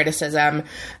that criticism.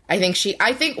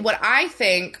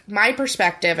 My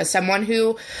perspective as someone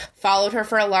who followed her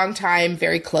for a long time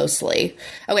very closely.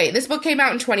 Okay, this book came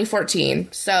out in 2014,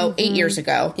 so 8 years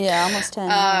ago. Yeah, almost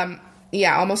 10.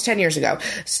 Almost 10 years ago.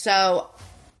 So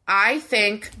I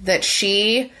think that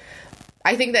she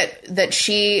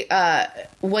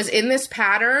was in this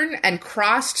pattern and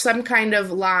crossed some kind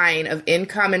of line of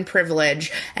income and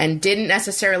privilege and didn't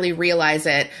necessarily realize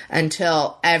it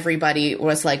until everybody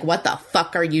was like, what the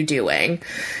fuck are you doing?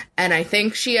 And I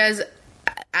think she has,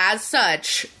 as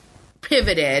such,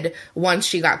 pivoted once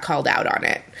she got called out on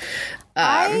it.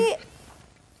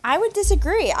 I would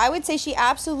disagree. I would say she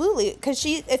absolutely, because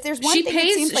if there's one thing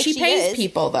it seems like she pays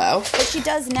people though, but she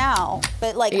does now.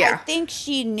 But like, I think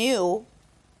she knew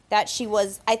that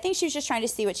I think she was just trying to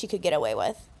see what she could get away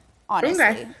with, honestly.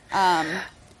 Okay.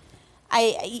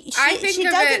 She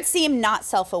doesn't seem not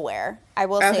self-aware. I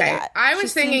will say that. I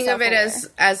was thinking of it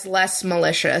as less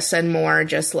malicious and more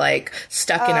just like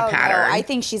stuck in a pattern. No, I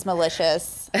think she's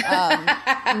malicious.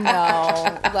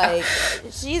 No, like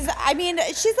she's an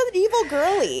evil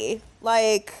girly.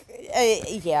 Like,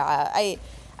 I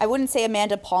wouldn't say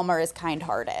Amanda Palmer is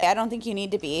kind-hearted. I don't think you need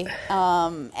to be.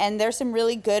 And there's some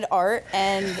really good art,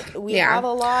 and we have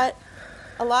a lot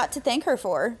to thank her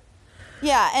for.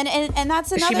 Yeah, and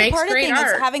that's another part of things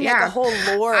is having like a whole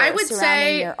lore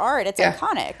surrounding your art. It's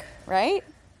iconic, right?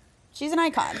 She's an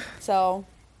icon. So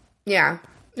yeah.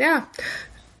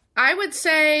 I would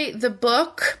say the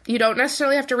book, you don't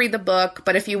necessarily have to read the book,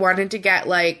 but if you wanted to get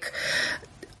like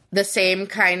the same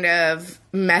kind of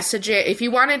message, if you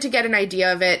wanted to get an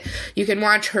idea of it, you can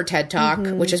watch her TED Talk,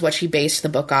 which is what she based the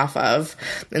book off of,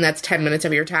 and that's 10 minutes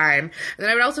of your time. And then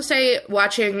I would also say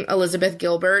watching Elizabeth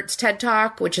Gilbert's TED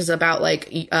Talk, which is about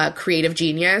like creative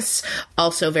genius,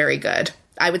 also very good.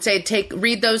 I would say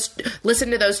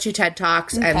listen to those two TED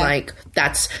Talks, and like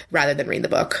that's rather than read the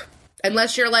book.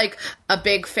 Unless you're like a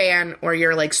big fan or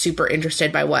you're like super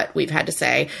interested by what we've had to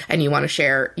say and you want to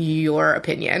share your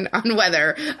opinion on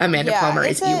whether Amanda Palmer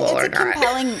is evil or not.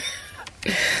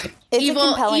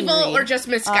 Evil read. Or just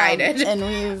misguided.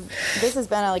 And this has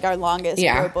been like our longest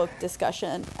bro book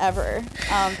discussion ever.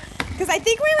 Because I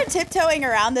think we were tiptoeing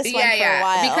around this one for a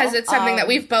while. Because it's something that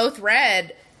we've both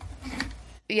read.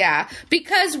 Yeah,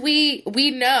 because we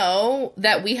know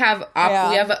that we have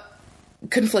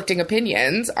conflicting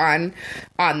opinions on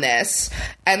this,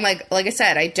 and like I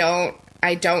said, I don't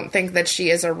think that she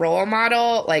is a role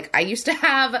model. Like I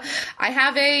have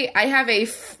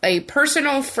a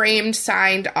personal framed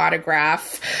signed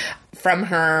autograph from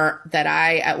her that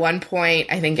I at one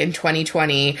point, I think in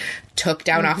 2020, took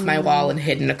down off my wall and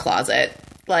hid in a closet.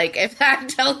 Like if that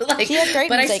tells, like, she has great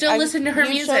but music. I still listen to her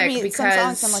music because some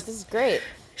songs, I'm like, this is great.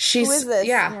 Who is this?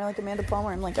 Yeah, and you're like Amanda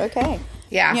Palmer. I'm like, okay,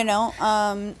 yeah, you know.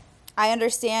 I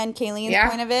understand Kayleen's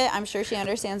point of it. I'm sure she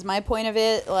understands my point of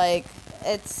it. Like,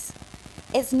 it's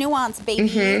nuanced,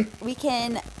 baby. We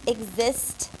can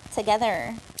exist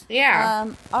together.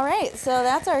 Yeah. All right. So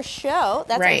that's our show.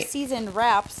 That's our season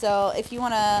wrap. So if you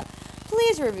want to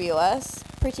please review us,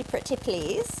 pretty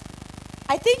please.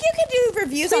 I think you can do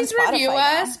reviews on Spotify. Please review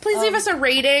us. Please leave us a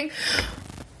rating.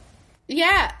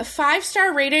 Yeah,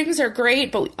 5-star ratings are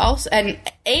great, but we also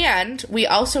and we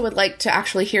also would like to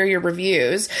actually hear your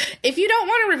reviews. If you don't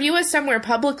want to review us somewhere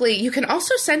publicly, you can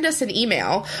also send us an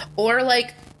email or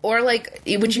contact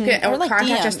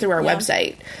DM. us through our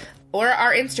website or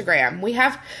our Instagram. We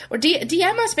have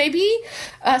DM us, baby.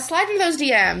 Slide into those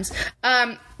DMs.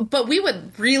 But we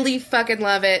would really fucking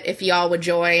love it if y'all would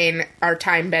join our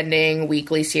time-bending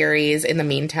weekly series in the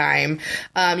meantime.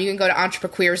 You can go to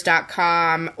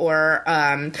entreprequeers.com or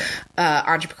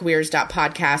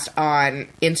entreprequeers.podcast on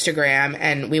Instagram,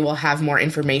 and we will have more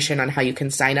information on how you can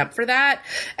sign up for that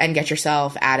and get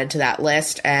yourself added to that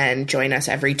list and join us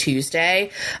every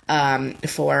Tuesday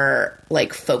for,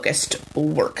 like, focused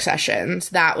work sessions.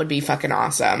 That would be fucking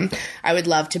awesome. I would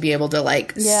love to be able to,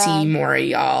 like, see more of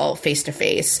y'all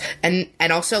face-to-face. And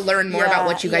also learn more about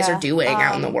what you guys are doing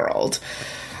out in the world.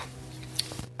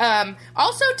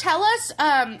 Also, tell us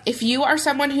if you are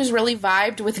someone who's really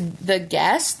vibed with the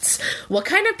guests, what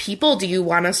kind of people do you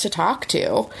want us to talk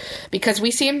to? Because we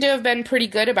seem to have been pretty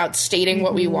good about stating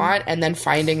what we want and then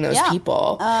finding those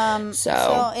people. You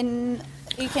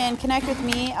can connect with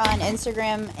me on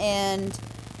Instagram and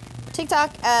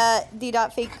TikTok at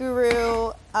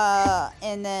the.fakeguru,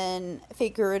 and then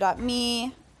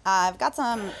fakeguru.me. I've got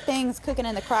some things cooking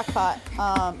in the crock pot,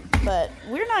 but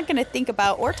we're not going to think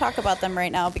about or talk about them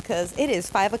right now because it is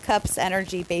 5 of Cups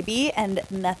energy, baby, and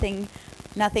nothing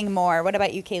more. What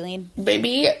about you, Kayleen?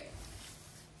 Baby.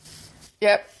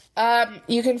 Yep.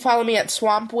 You can follow me at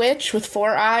Swamp Witch with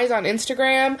 4 eyes on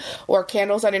Instagram or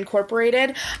Candles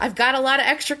Unincorporated. I've got a lot of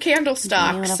extra candle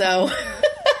stock, so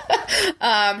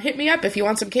hit me up if you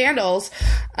want some candles.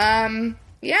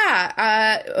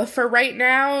 For right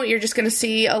now, you're just going to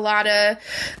see a lot of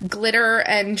glitter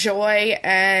and joy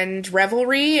and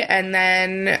revelry, and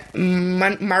then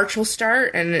March will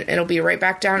start, and it'll be right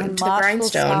back down to the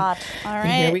grindstone. All right.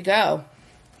 And here we go.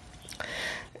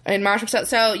 And March will start.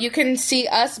 So you can see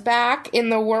us back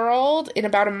in the world in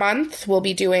about a month. We'll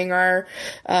be doing our,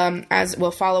 as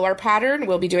we'll follow our pattern,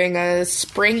 we'll be doing a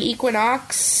spring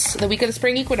equinox. The week of the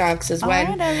spring equinox is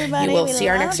when you will see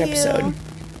our next episode.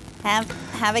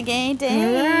 Have a great day.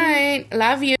 All right.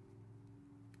 Love you.